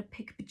pick? I'm going to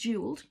pick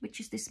Bejeweled, which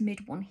is this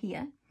mid one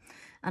here.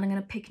 And I'm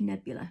going to pick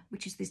Nebula,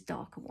 which is this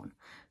darker one.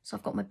 So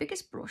I've got my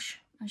biggest brush.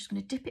 I'm just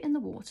going to dip it in the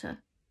water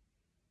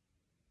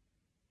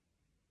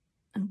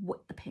and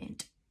wet the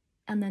paint.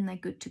 And then they're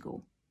good to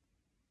go.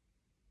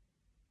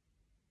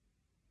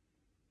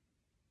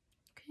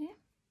 Okay,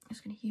 I'm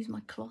just going to use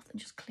my cloth and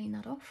just clean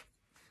that off.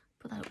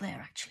 Put that up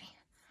there, actually.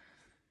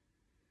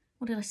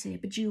 What did I say?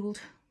 Bejeweled.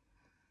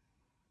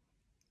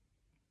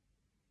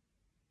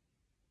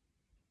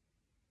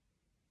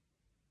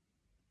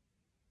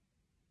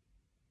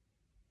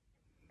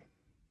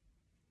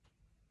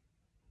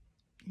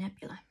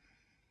 Nebula.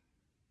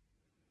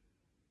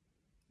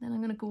 Then I'm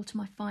going to go to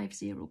my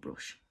 5-0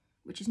 brush,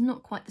 which is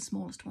not quite the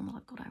smallest one that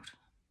I've got out.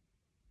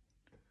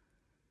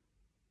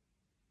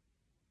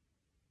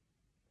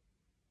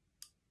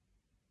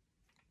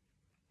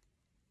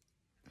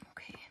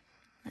 Okay,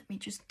 let me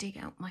just dig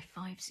out my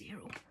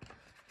 5-0.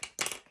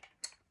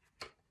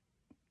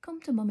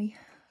 Come to mummy.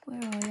 Where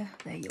are you?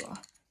 There you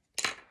are.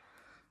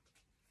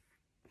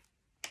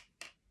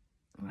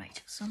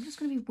 Right, so I'm just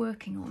going to be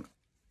working on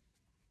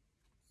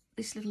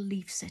this little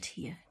leaf set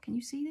here. Can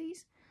you see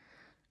these?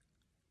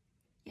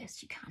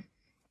 Yes, you can.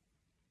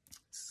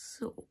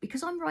 So,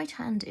 because I'm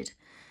right-handed,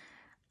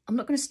 I'm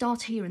not going to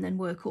start here and then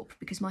work up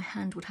because my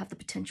hand would have the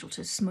potential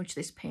to smudge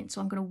this paint. So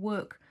I'm going to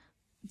work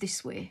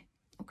this way,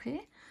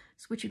 okay?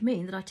 So which would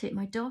mean that I take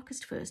my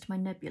darkest first, my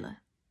Nebula.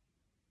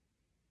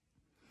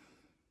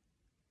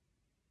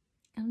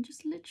 And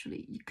just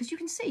literally, because you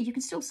can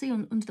still see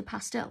under the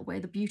pastel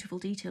where the beautiful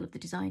detail of the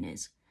design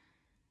is.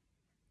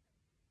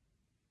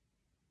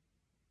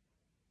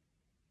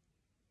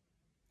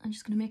 I'm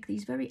just going to make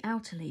these very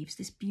outer leaves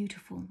this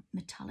beautiful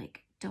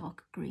metallic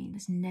dark green,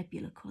 this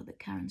nebula colour that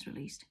Karen's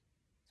released.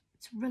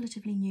 It's a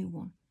relatively new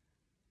one.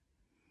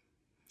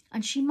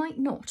 And she might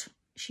not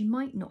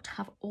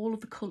have all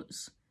of the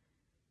colours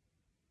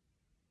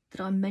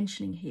that I'm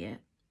mentioning here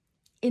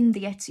in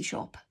the Etsy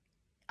shop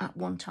at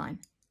one time,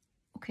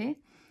 okay?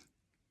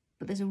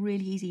 But there's a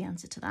really easy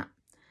answer to that.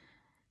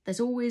 There's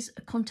always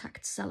a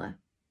contact seller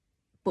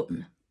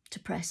button to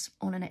press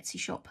on an Etsy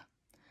shop.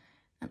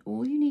 And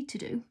all you need to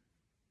do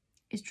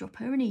is drop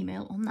her an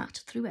email on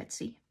that through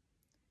Etsy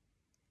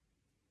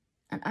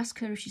and ask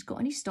her if she's got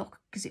any stock,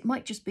 because it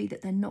might just be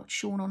that they're not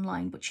shown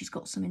online, but she's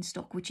got some in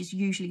stock, which is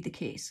usually the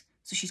case.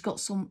 So she's got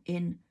some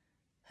in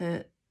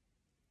her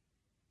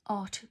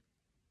art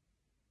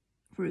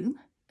room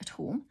at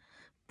home,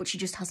 but she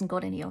just hasn't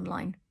got any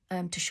online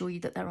to show you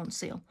that they're on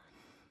sale.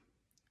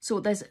 So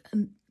there's a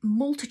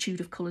multitude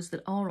of colours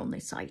that are on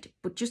this site,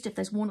 but just if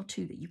there's one or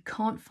two that you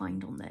can't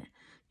find on there,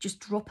 just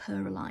drop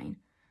her a line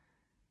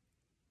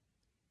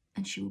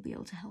and she will be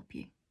able to help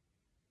you.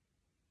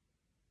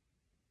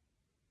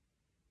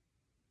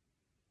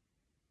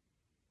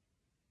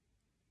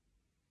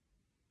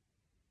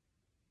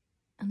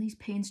 And these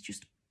paints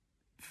just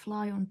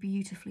fly on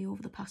beautifully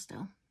over the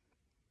pastel.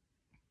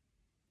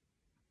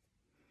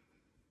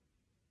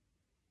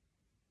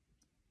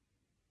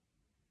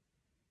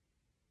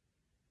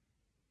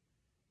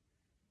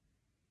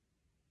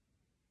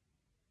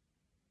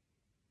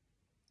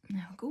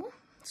 There we go.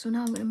 So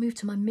now I'm going to move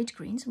to my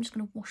mid-greens. I'm just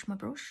going to wash my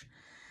brush.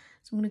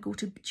 So I'm going to go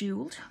to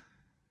Bejeweled.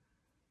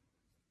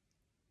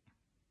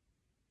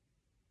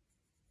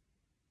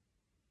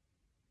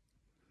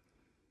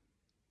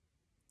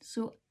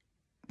 So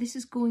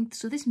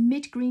this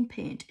mid-green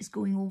paint is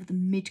going over the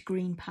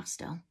mid-green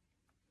pastel.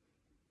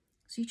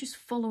 So you're just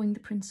following the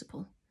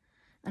principle,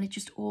 and it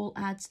just all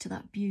adds to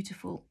that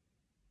beautiful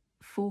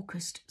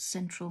focused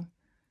central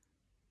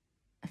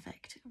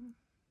effect.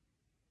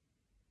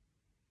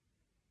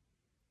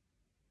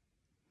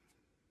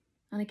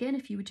 And again,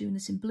 if you were doing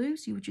this in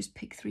blues, you would just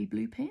pick 3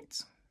 blue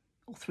paints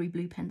or 3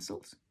 blue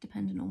pencils,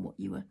 depending on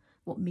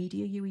what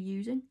media you were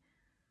using.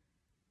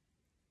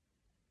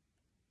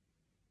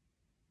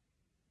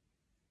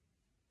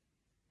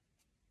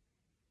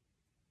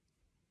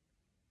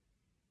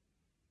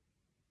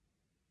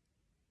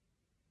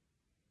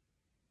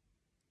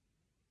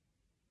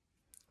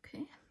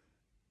 Okay,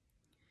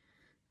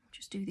 I'll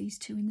just do these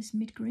 2 in this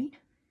mid-green.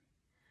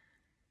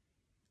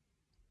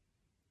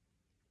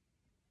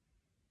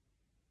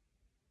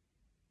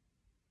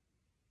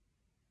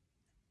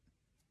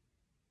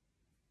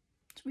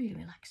 It's really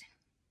relaxing,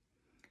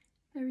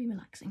 very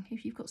relaxing.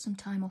 If you've got some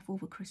time off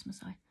over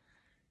Christmas, I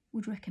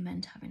would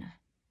recommend having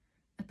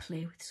a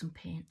play with some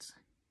paints.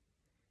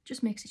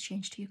 Just makes a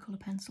change to your colour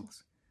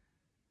pencils.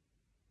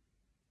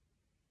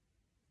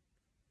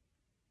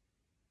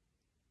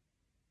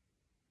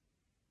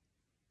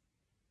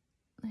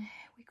 There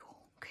we go.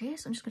 Okay,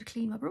 so I'm just going to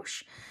clean my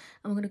brush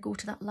and we're going to go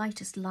to that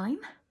lightest lime.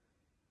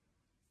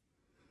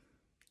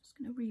 Just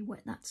going to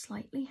re-wet that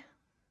slightly.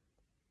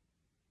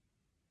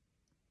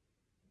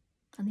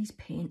 And these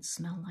paints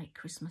smell like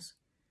Christmas.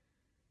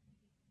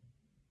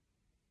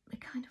 They're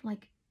kind of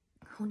like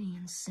honey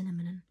and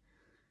cinnamon and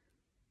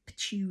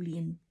patchouli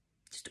and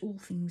just all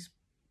things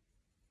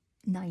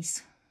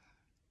nice.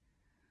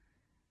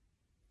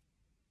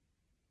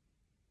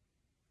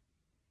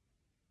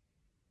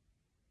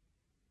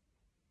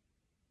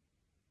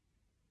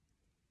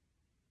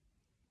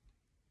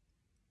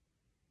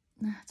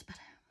 That's better.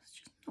 It's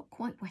just not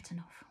quite wet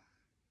enough.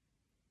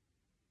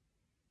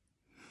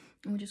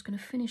 And we're just going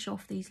to finish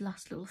off these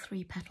last little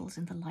 3 petals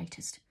in the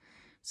lightest.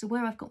 So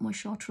where I've got my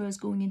chartreuse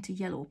going into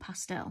yellow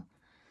pastel,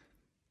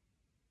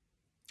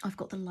 I've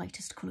got the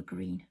lightest colour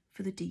green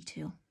for the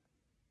detail.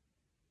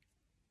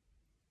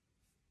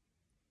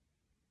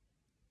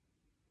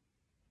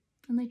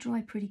 And they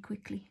dry pretty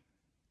quickly.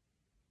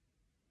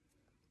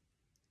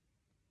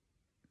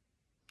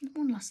 And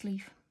one last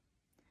leaf.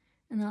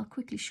 And then I'll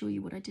quickly show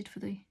you what I did for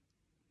the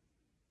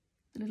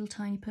little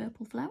tiny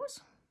purple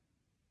flowers.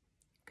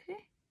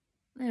 Okay,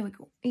 there we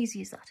go.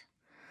 Easy as that.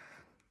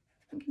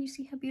 And can you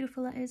see how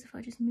beautiful that is if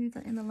I just move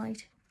that in the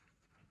light?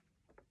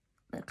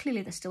 Well,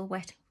 clearly they're still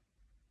wet,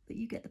 but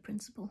you get the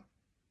principle.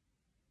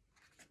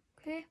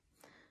 Okay,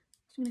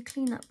 so I'm going to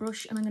clean that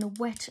brush and I'm going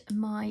to wet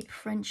my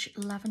French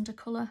lavender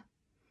colour.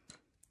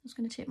 I'm just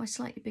going to take my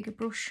slightly bigger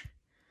brush.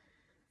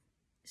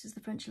 This is the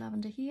French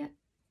lavender here.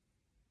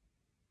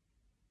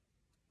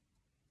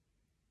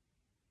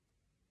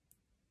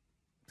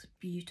 It's a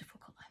beautiful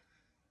colour.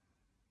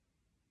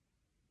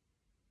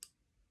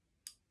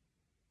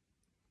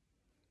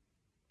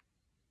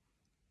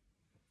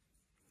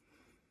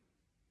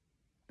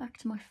 Back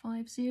to my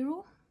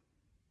 5-0.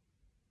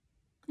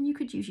 And you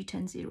could use your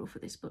 10-0 for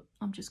this, but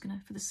I'm just going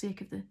to, for the sake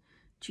of the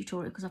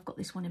tutorial, because I've got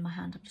this one in my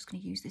hand, I'm just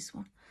going to use this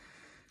one.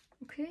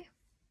 Okay,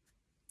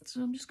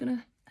 so I'm just going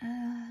to,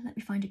 let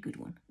me find a good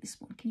one. This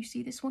one, can you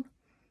see this one?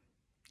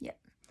 Yep.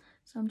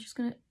 So I'm just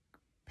going to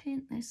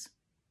paint this.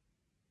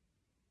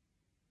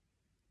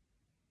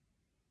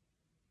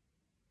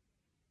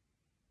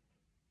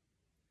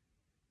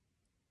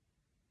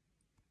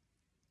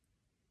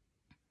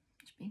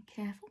 Just being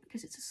careful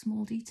because it's a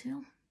small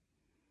detail.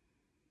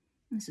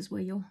 And this is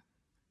where your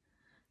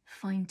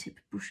fine tip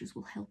brushes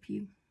will help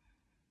you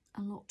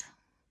a lot.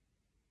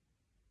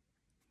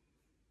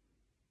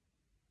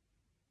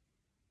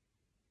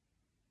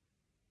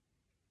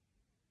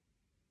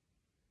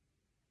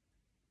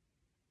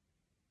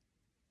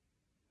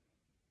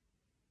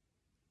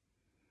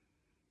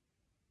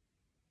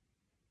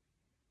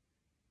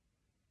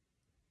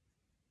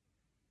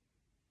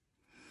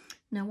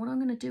 Now what I'm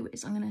going to do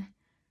is I'm going to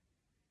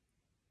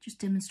just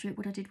demonstrate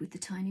what I did with the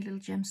tiny little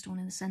gemstone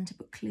in the centre,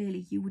 but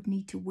clearly you would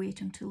need to wait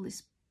until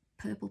this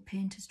purple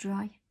paint is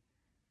dry.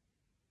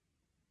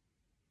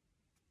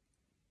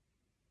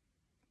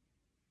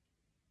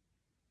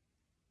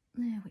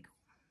 There we go.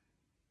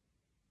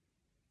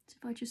 So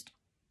if I just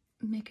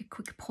make a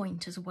quick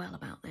point as well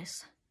about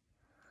this.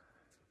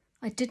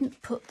 I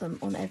didn't put them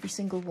on every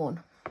single one,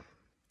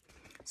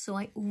 so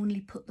I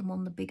only put them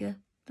on the bigger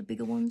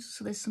ones.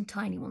 So there's some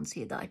tiny ones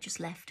here that I just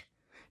left,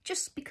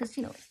 just because,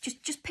 you know,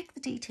 just pick the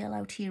detail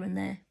out here and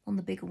there on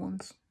the bigger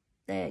ones.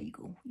 There you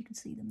go, you can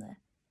see them there.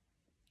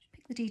 Just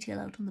pick the detail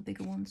out on the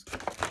bigger ones.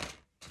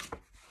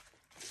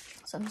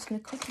 So I'm just going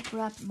to quickly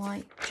grab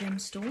my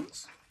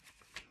gemstones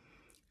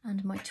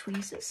and my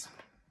tweezers,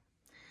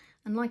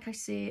 and like I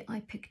say, I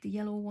picked the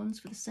yellow ones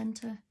for the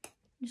centre.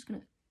 I'm just going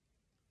to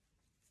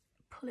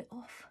pull it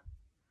off,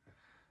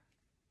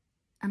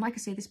 and like I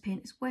say, this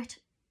paint is wet.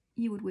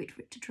 You would wait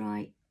for it to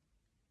dry.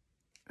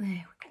 There we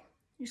go.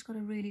 You just got a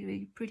really,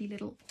 really pretty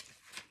little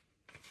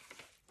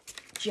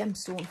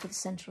gemstone for the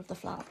centre of the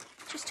flower,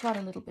 just to add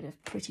a little bit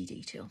of pretty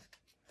detail.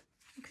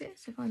 Okay,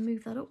 so if I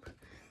move that up,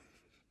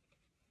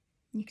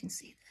 you can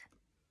see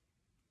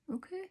there.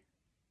 Okay,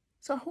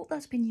 so I hope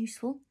that's been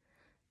useful.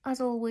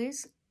 As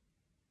always,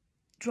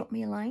 drop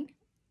me a line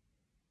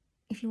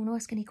if you want to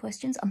ask any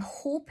questions. I'm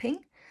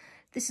hoping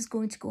this is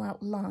going to go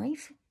out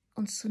live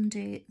on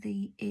Sunday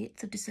the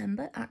 8th of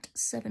December at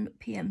 7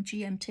 PM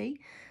GMT.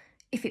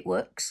 If it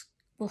works,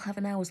 we'll have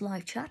an hour's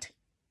live chat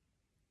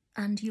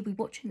and you'll be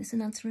watching this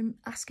and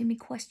asking me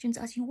questions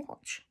as you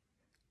watch.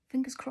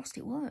 Fingers crossed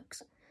it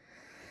works.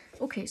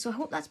 Okay, so I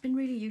hope that's been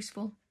really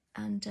useful,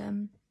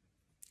 and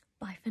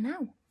bye for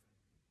now.